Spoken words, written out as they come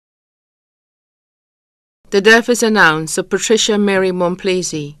The death is announced of Patricia Mary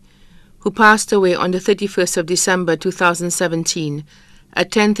Monplaisir, who passed away on the 31st of December 2017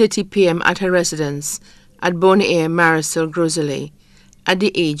 at 10:30 p.m. at her residence at Bon Air, Marisol, Groseilliers, at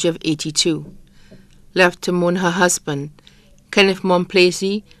the age of 82. Left to mourn her husband, Kenneth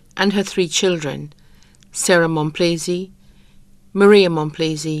Monplaisir, and her 3 children, Sarah Monplaisir, Maria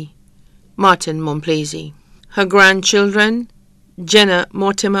Monplaisir, Martin Monplaisir. Her grandchildren, Jenna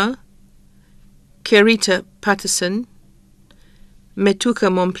Mortimer, Kerita Patterson, Metuka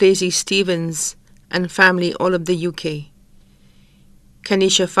Monplaisir Stevens, and family all of the UK.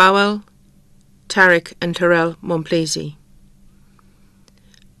 Kanisha Fowell, Tarek and Terrell Monplaisir.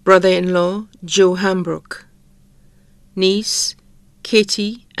 Brother-in-law, Joe Hambrook. Niece,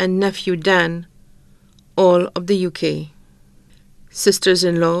 Katie, and nephew Dan, all of the UK.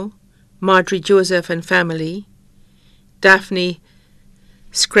 Sisters-in-law, Marjorie Joseph and family, Daphne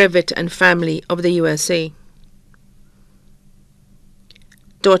Screvitt and family of the USA.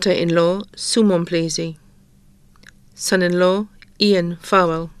 Daughter-in-law, Sue Monplaisir. Son-in-law, Ian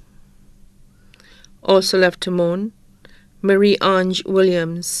Fowell. Also left to mourn, Marie-Ange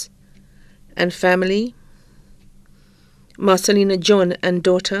Williams and family, Marcelina John and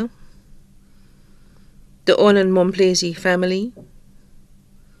daughter, the Orland Monplaisir family,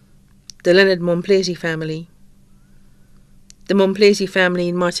 the Leonard Monplaisir family, the Monplaisir family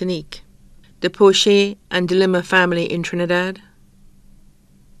in Martinique, the Pochet and Delima family in Trinidad,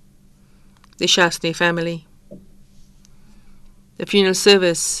 the Chasney family. The funeral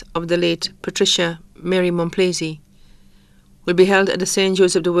service of the late Patricia Mary Monplaisir will be held at the St.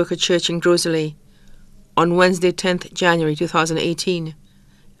 Joseph the Worker Church in Groseilliers on Wednesday, 10th January 2018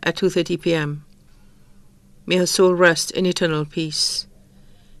 at 2:30 p.m. May her soul rest in eternal peace.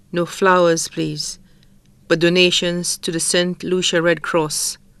 No flowers, please, but donations to the St. Lucia Red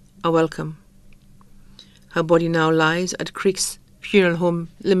Cross are welcome. Her body now lies at Creeks Funeral Home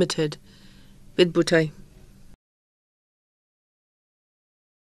Limited, Bidbutai.